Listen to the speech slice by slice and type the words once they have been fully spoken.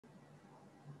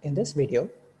In this video,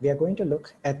 we are going to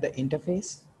look at the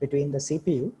interface between the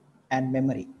CPU and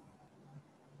memory.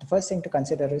 The first thing to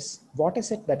consider is what is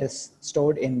it that is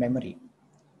stored in memory?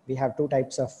 We have two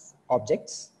types of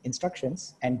objects,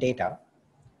 instructions and data.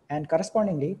 And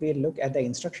correspondingly, we'll look at the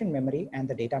instruction memory and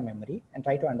the data memory and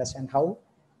try to understand how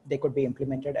they could be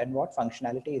implemented and what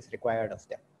functionality is required of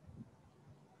them.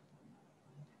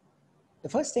 The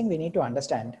first thing we need to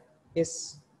understand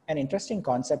is an interesting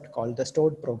concept called the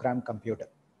stored program computer.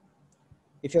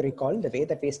 If you recall, the way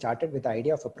that we started with the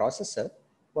idea of a processor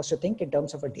was to think in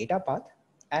terms of a data path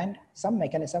and some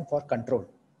mechanism for control.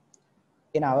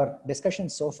 In our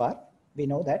discussions so far, we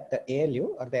know that the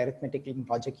ALU, or the arithmetic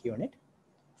logic unit,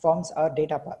 forms our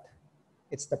data path.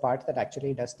 It's the part that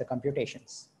actually does the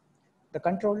computations. The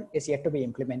control is yet to be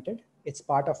implemented. It's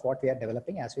part of what we are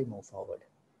developing as we move forward.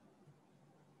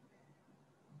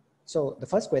 So the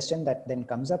first question that then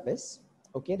comes up is,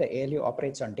 okay, the ALU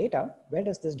operates on data. Where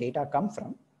does this data come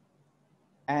from?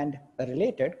 And a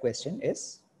related question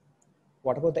is,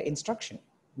 what about the instruction?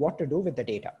 What to do with the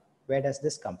data? Where does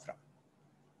this come from?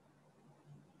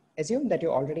 Assume that you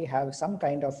already have some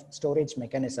kind of storage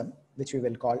mechanism, which we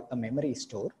will call a memory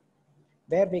store,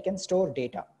 where we can store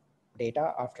data.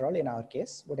 Data, after all, in our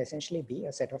case, would essentially be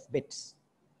a set of bits.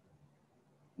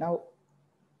 Now,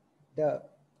 the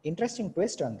interesting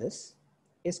twist on this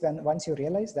is when once you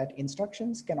realize that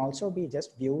instructions can also be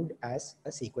just viewed as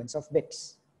a sequence of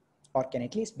bits, or can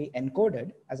at least be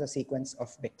encoded as a sequence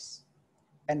of bits.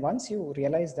 And once you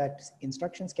realize that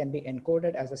instructions can be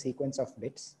encoded as a sequence of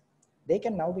bits, they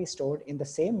can now be stored in the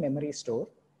same memory store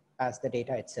as the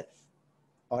data itself,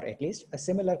 or at least a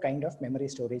similar kind of memory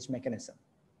storage mechanism.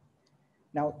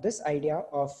 Now, this idea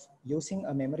of using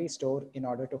a memory store in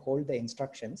order to hold the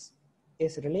instructions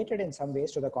is related in some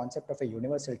ways to the concept of a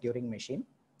universal Turing machine.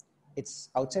 It's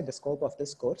outside the scope of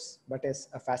this course, but is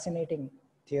a fascinating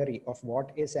theory of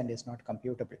what is and is not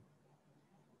computable.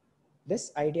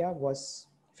 This idea was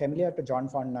familiar to John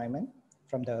von Neumann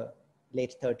from the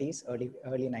late 30s, early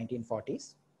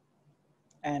 1940s.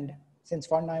 And since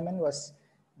von Neumann was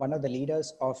one of the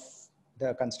leaders of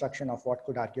the construction of what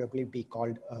could arguably be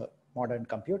called a modern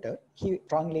computer, he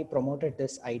strongly promoted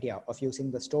this idea of using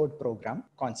the stored program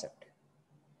concept.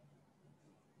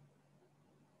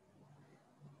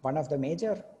 One of the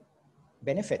major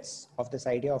benefits of this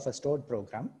idea of a stored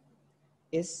program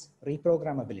is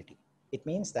reprogrammability. It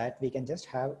means that we can just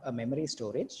have a memory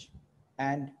storage,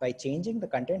 and by changing the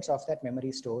contents of that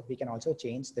memory store, we can also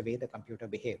change the way the computer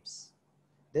behaves.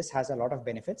 This has a lot of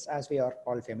benefits, as we are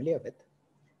all familiar with,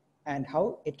 and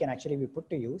how it can actually be put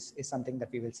to use is something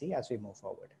that we will see as we move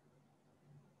forward.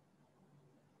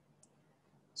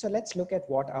 So let's look at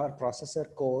what our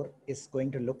processor core is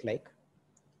going to look like.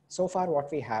 So far, what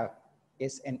we have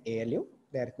is an ALU,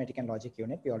 the arithmetic and logic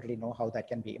unit. We already know how that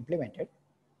can be implemented.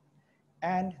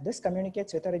 And this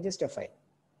communicates with a register file.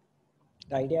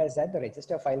 The idea is that the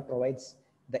register file provides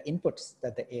the inputs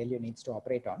that the ALU needs to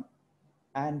operate on.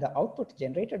 And the output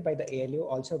generated by the ALU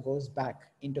also goes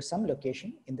back into some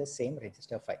location in the same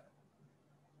register file.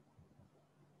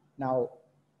 Now,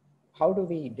 how do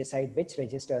we decide which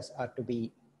registers are to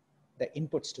be the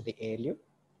inputs to the ALU?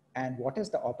 And what is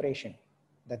the operation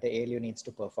that the ALU needs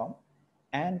to perform?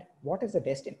 And what is the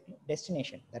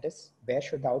destination? That is, where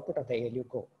should the output of the ALU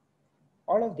go?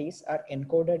 All of these are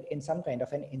encoded in some kind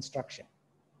of an instruction.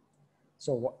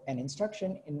 So an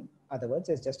instruction, in other words,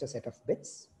 is just a set of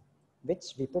bits,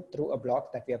 which we put through a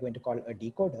block that we are going to call a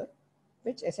decoder,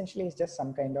 which essentially is just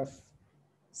some kind of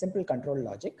simple control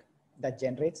logic that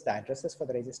generates the addresses for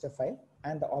the register file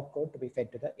and the opcode to be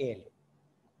fed to the ALU.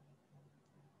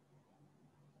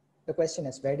 The question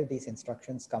is, where do these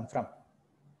instructions come from?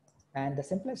 And the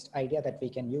simplest idea that we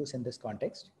can use in this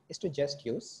context is to just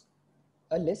use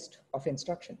a list of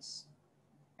instructions,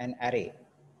 an array,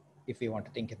 if we want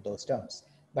to think in those terms.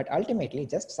 But ultimately,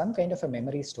 just some kind of a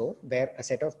memory store where a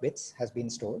set of bits has been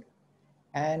stored,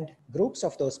 and groups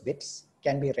of those bits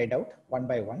can be read out one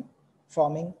by one,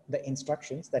 forming the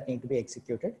instructions that need to be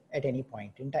executed at any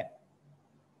point in time.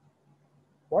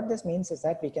 What this means is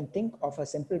that we can think of a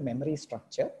simple memory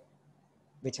structure,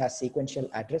 which has sequential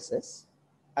addresses,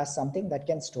 as something that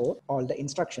can store all the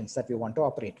instructions that we want to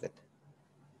operate with.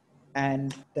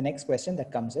 And the next question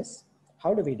that comes is,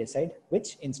 how do we decide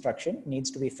which instruction needs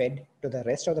to be fed to the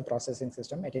rest of the processing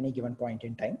system at any given point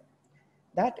in time?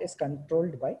 That is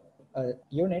controlled by a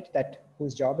unit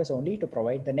whose job is only to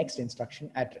provide the next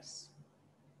instruction address.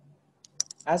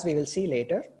 As we will see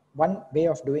later, one way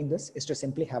of doing this is to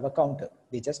simply have a counter.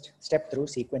 We just step through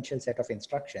sequential set of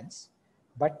instructions.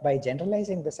 But by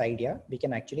generalizing this idea, we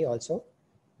can actually also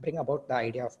bring about the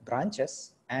idea of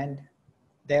branches and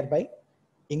thereby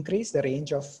increase the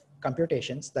range of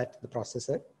computations that the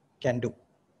processor can do.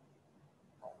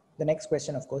 The next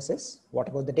question, of course, is what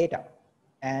about the data?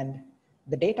 And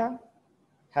the data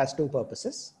has two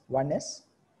purposes. One is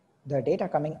the data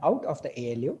coming out of the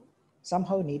ALU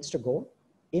somehow needs to go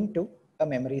into a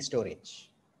memory storage.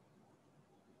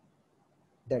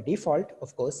 The default,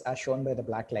 of course, as shown by the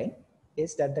black line,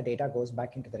 is that the data goes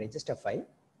back into the register file,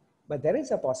 but there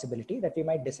is a possibility that we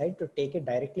might decide to take it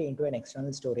directly into an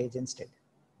external storage instead.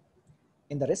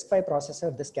 In the RISC-V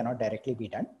processor, this cannot directly be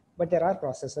done, but there are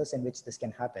processors in which this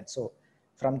can happen. So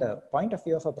from the point of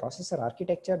view of a processor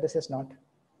architecture, this is not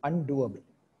undoable.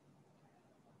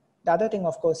 The other thing,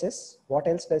 of course, is what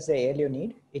else does the ALU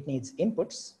need? It needs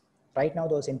inputs. Right now,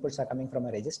 those inputs are coming from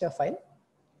a register file,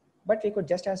 but we could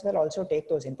just as well also take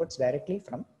those inputs directly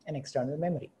from an external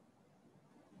memory.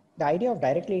 The idea of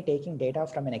directly taking data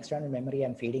from an external memory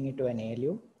and feeding it to an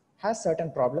ALU has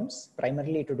certain problems,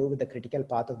 primarily to do with the critical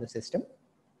path of the system,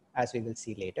 as we will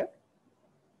see later.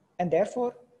 And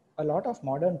therefore, a lot of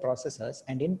modern processors,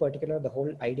 and in particular, the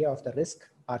whole idea of the RISC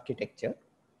architecture,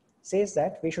 says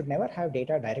that we should never have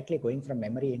data directly going from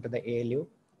memory into the ALU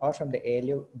or from the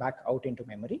ALU back out into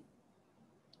memory.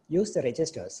 Use the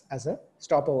registers as a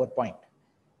stopover point,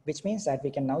 which means that we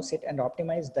can now sit and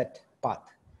optimize that path,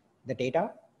 the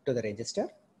data to the register,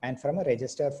 and from a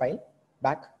register file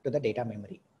back to the data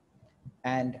memory.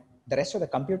 And the rest of the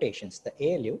computations, the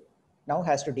ALU, now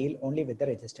has to deal only with the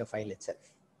register file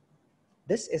itself.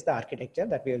 This is the architecture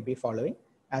that we will be following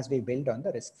as we build on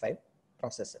the RISC-V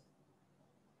processor.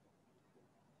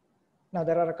 Now,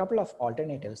 there are a couple of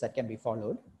alternatives that can be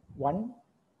followed. One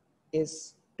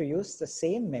is to use the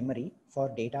same memory for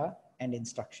data and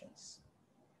instructions.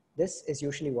 This is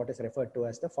usually what is referred to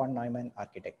as the von Neumann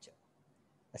architecture.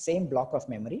 The same block of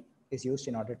memory is used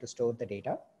in order to store the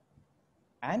data,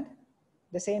 and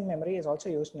the same memory is also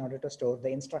used in order to store the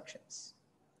instructions.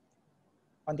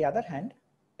 On the other hand,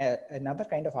 another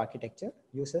kind of architecture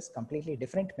uses completely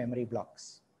different memory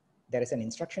blocks. There is an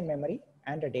instruction memory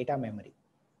and a data memory.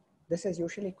 This is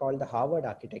usually called the Harvard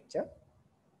architecture,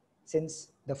 since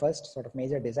the first sort of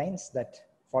major designs that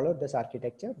followed this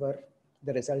architecture were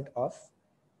the result of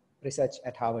research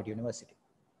at Harvard University.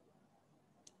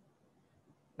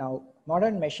 Now,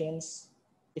 modern machines,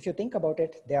 if you think about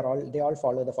it, they all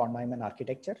follow the von Neumann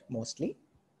architecture mostly,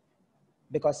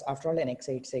 because after all, an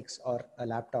x86 or a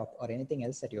laptop or anything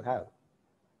else that you have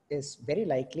is very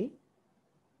likely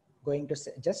going to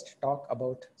just talk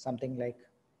about something like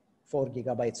 4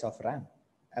 gigabytes of RAM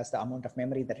as the amount of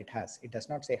memory that it has. It does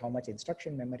not say how much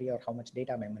instruction memory or how much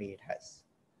data memory it has.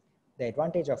 The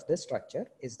advantage of this structure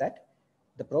is that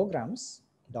the programs,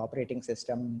 the operating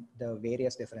system, the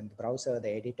various different browser,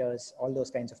 the editors, all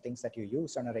those kinds of things that you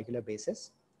use on a regular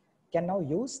basis can now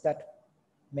use that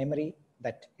memory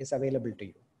that is available to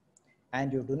you.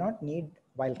 And you do not need,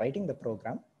 while writing the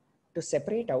program, to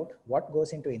separate out what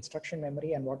goes into instruction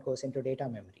memory and what goes into data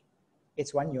memory.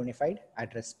 It's one unified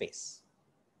address space.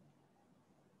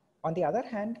 On the other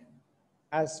hand,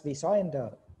 as we saw in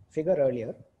the figure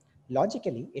earlier,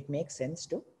 logically, it makes sense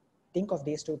to think of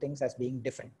these two things as being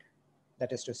different.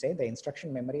 That is to say, the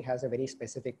instruction memory has a very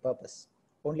specific purpose.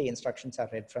 Only instructions are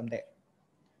read from there.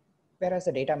 Whereas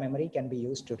the data memory can be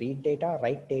used to read data,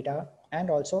 write data, and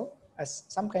also as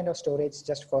some kind of storage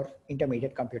just for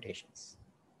intermediate computations.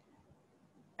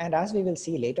 And as we will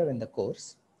see later in the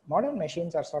course, modern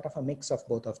machines are sort of a mix of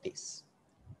both of these.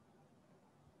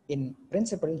 In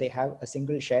principle, they have a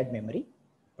single shared memory,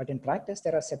 but in practice,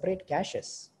 there are separate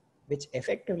caches which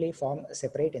effectively form a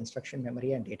separate instruction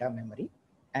memory and data memory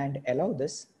and allow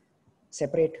this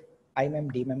separate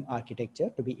imem dmem architecture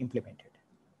to be implemented.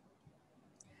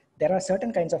 There are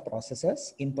certain kinds of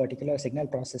processors, in particular signal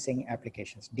processing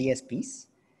applications, DSPs,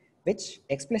 which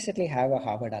explicitly have a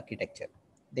Harvard architecture.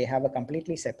 They have a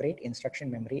completely separate instruction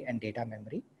memory and data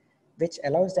memory, which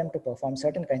allows them to perform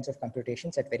certain kinds of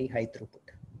computations at very high throughput.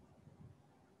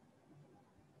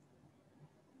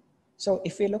 So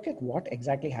if we look at what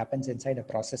exactly happens inside a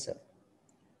processor,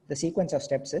 the sequence of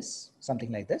steps is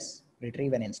something like this: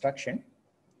 retrieve an instruction,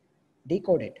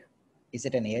 decode it. Is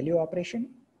it an ALU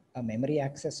operation, a memory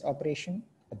access operation,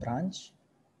 a branch,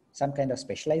 some kind of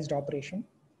specialized operation?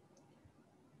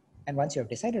 And once you have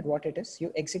decided what it is,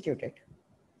 you execute it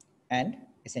and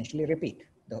essentially repeat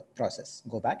the process.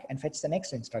 Go back and fetch the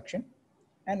next instruction.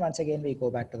 And once again, we go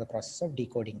back to the process of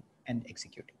decoding and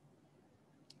executing.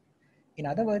 In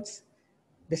other words,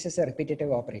 this is a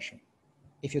repetitive operation.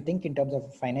 If you think in terms of a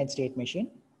finite state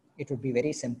machine, it would be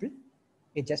very simple.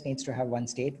 It just needs to have one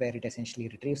state where it essentially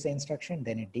retrieves the instruction,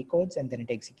 then it decodes, and then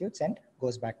it executes and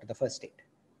goes back to the first state.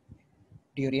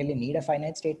 Do you really need a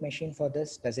finite state machine for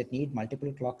this? Does it need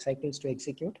multiple clock cycles to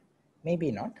execute?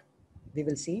 Maybe not. We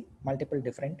will see multiple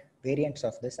different variants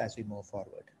of this as we move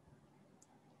forward.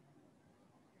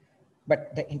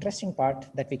 But the interesting part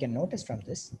that we can notice from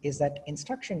this is that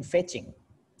instruction fetching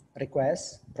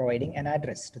requires providing an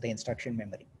address to the instruction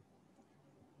memory.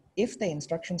 If the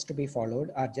instructions to be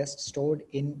followed are just stored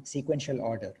in sequential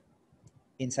order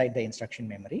inside the instruction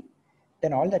memory,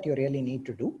 then all that you really need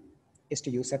to do is to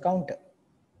use a counter.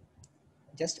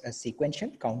 Just a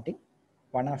sequential counting,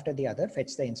 one after the other,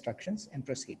 fetch the instructions and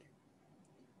proceed.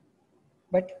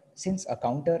 But since a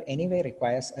counter anyway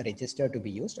requires a register to be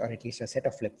used, or at least a set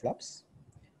of flip-flops,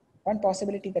 one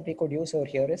possibility that we could use over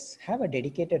here is have a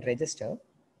dedicated register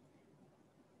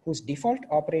whose default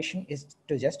operation is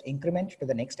to just increment to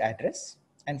the next address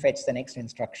and fetch the next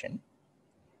instruction.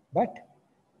 But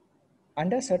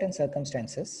under certain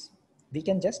circumstances, we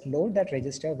can just load that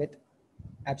register with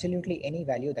absolutely any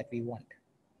value that we want.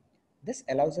 This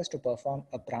allows us to perform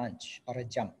a branch or a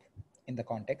jump in the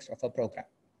context of a program.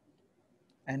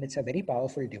 And it's a very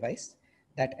powerful device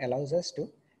that allows us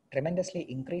to tremendously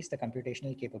increase the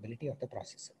computational capability of the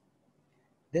processor.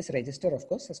 This register, of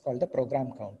course, is called the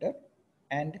program counter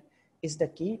and is the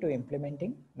key to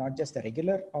implementing not just the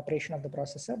regular operation of the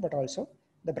processor, but also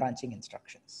the branching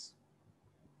instructions.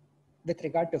 With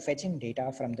regard to fetching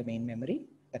data from the main memory,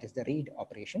 that is the read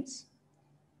operations,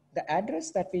 the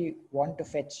address that we want to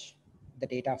fetch the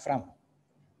data from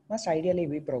must ideally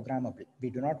be programmable.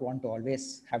 We do not want to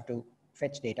always have to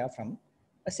fetch data from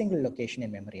a single location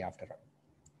in memory after all,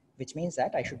 which means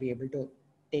that I should be able to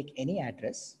take any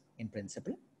address in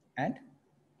principle and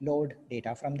load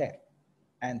data from there.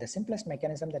 And the simplest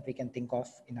mechanism that we can think of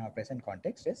in our present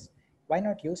context is, why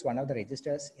not use one of the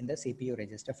registers in the CPU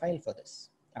register file for this?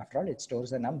 After all, it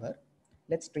stores a number.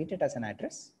 Let's treat it as an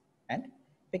address and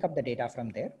pick up the data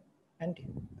from there and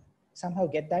somehow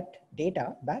get that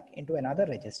data back into another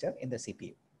register in the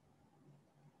CPU.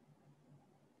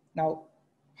 Now,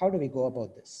 how do we go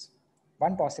about this?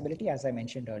 One possibility, as I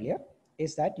mentioned earlier,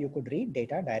 is that you could read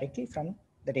data directly from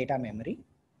the data memory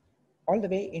all the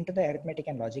way into the arithmetic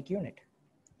and logic unit.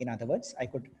 In other words, I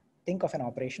could think of an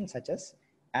operation such as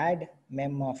add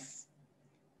mem of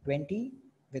 20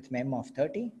 with mem of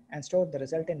 30 and store the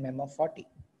result in mem of 40,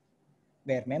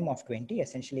 where mem of 20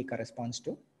 essentially corresponds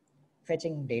to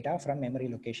fetching data from memory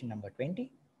location number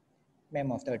 20.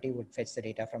 Mem of 30 would fetch the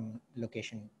data from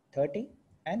location 30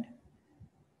 and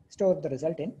store the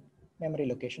result in memory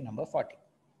location number 40.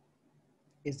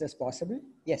 Is this possible?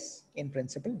 Yes, in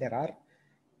principle, there are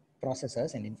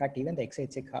processors, and in fact, even the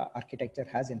x86 architecture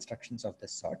has instructions of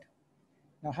this sort.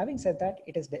 Now, having said that,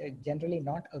 it is generally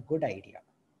not a good idea.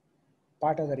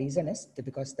 Part of the reason is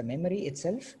because the memory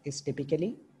itself is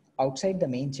typically outside the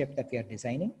main chip that we are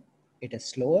designing. It is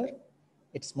slower,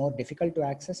 it's more difficult to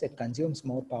access, it consumes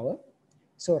more power.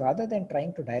 So rather than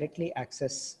trying to directly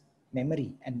access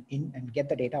memory and get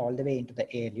the data all the way into the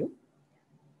ALU,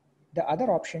 the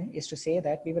other option is to say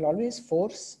that we will always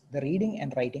force the reading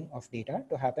and writing of data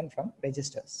to happen from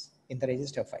registers in the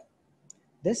register file.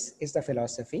 This is the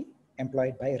philosophy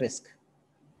employed by RISC.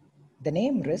 The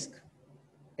name RISC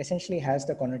essentially has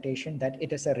the connotation that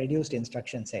it is a reduced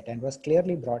instruction set and was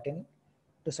clearly brought in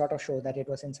to sort of show that it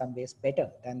was in some ways better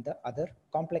than the other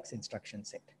complex instruction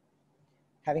set.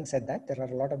 Having said that, there are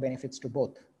a lot of benefits to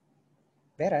both.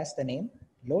 Whereas the name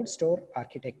load store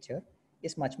architecture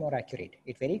is much more accurate.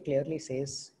 It very clearly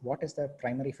says what is the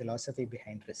primary philosophy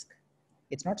behind RISC.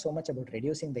 It's not so much about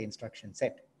reducing the instruction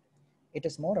set. It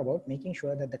is more about making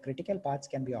sure that the critical paths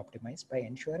can be optimized by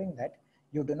ensuring that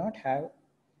you do not have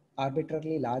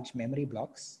arbitrarily large memory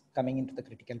blocks coming into the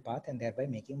critical path and thereby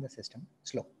making the system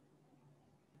slow.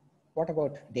 What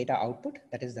about data output?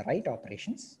 That is the write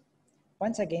operations.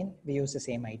 Once again, we use the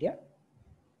same idea.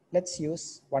 Let's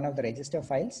use one of the register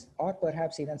files or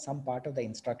perhaps even some part of the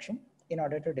instruction in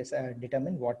order to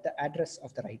determine what the address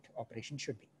of the write operation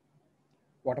should be.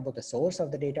 What about the source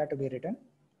of the data to be written?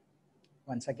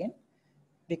 Once again,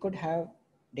 we could have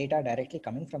data directly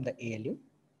coming from the ALU,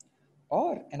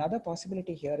 or another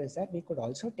possibility here is that we could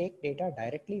also take data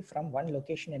directly from one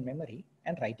location in memory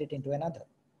and write it into another.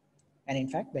 And in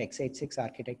fact, the x86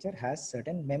 architecture has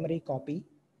certain memory copy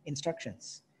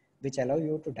instructions which allow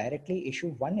you to directly issue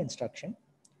one instruction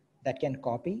that can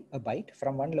copy a byte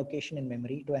from one location in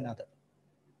memory to another.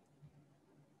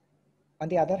 On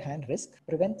the other hand, RISC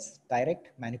prevents direct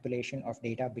manipulation of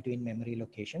data between memory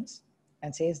locations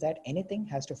and says that anything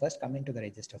has to first come into the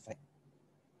register file.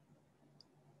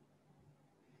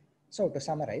 So to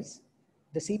summarize,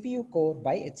 the CPU core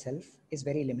by itself is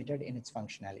very limited in its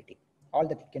functionality. All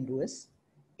that it can do is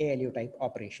ALU type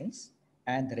operations,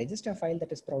 And the register file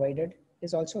that is provided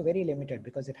is also very limited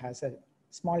because it has a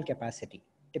small capacity.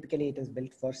 Typically, it is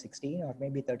built for 16 or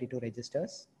maybe 32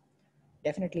 registers,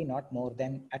 definitely not more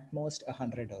than at most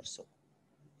 100 or so.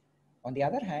 On the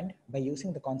other hand, by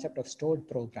using the concept of stored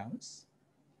programs,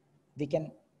 we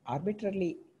can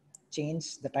arbitrarily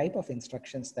change the type of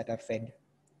instructions that are fed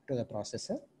to the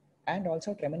processor and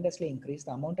also tremendously increase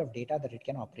the amount of data that it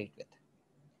can operate with.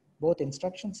 Both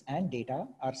instructions and data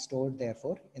are stored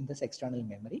therefore in this external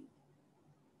memory.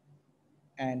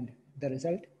 And the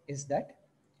result is that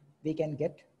we can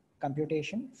get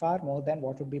computation far more than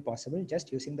what would be possible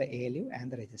just using the ALU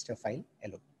and the register file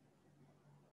alone.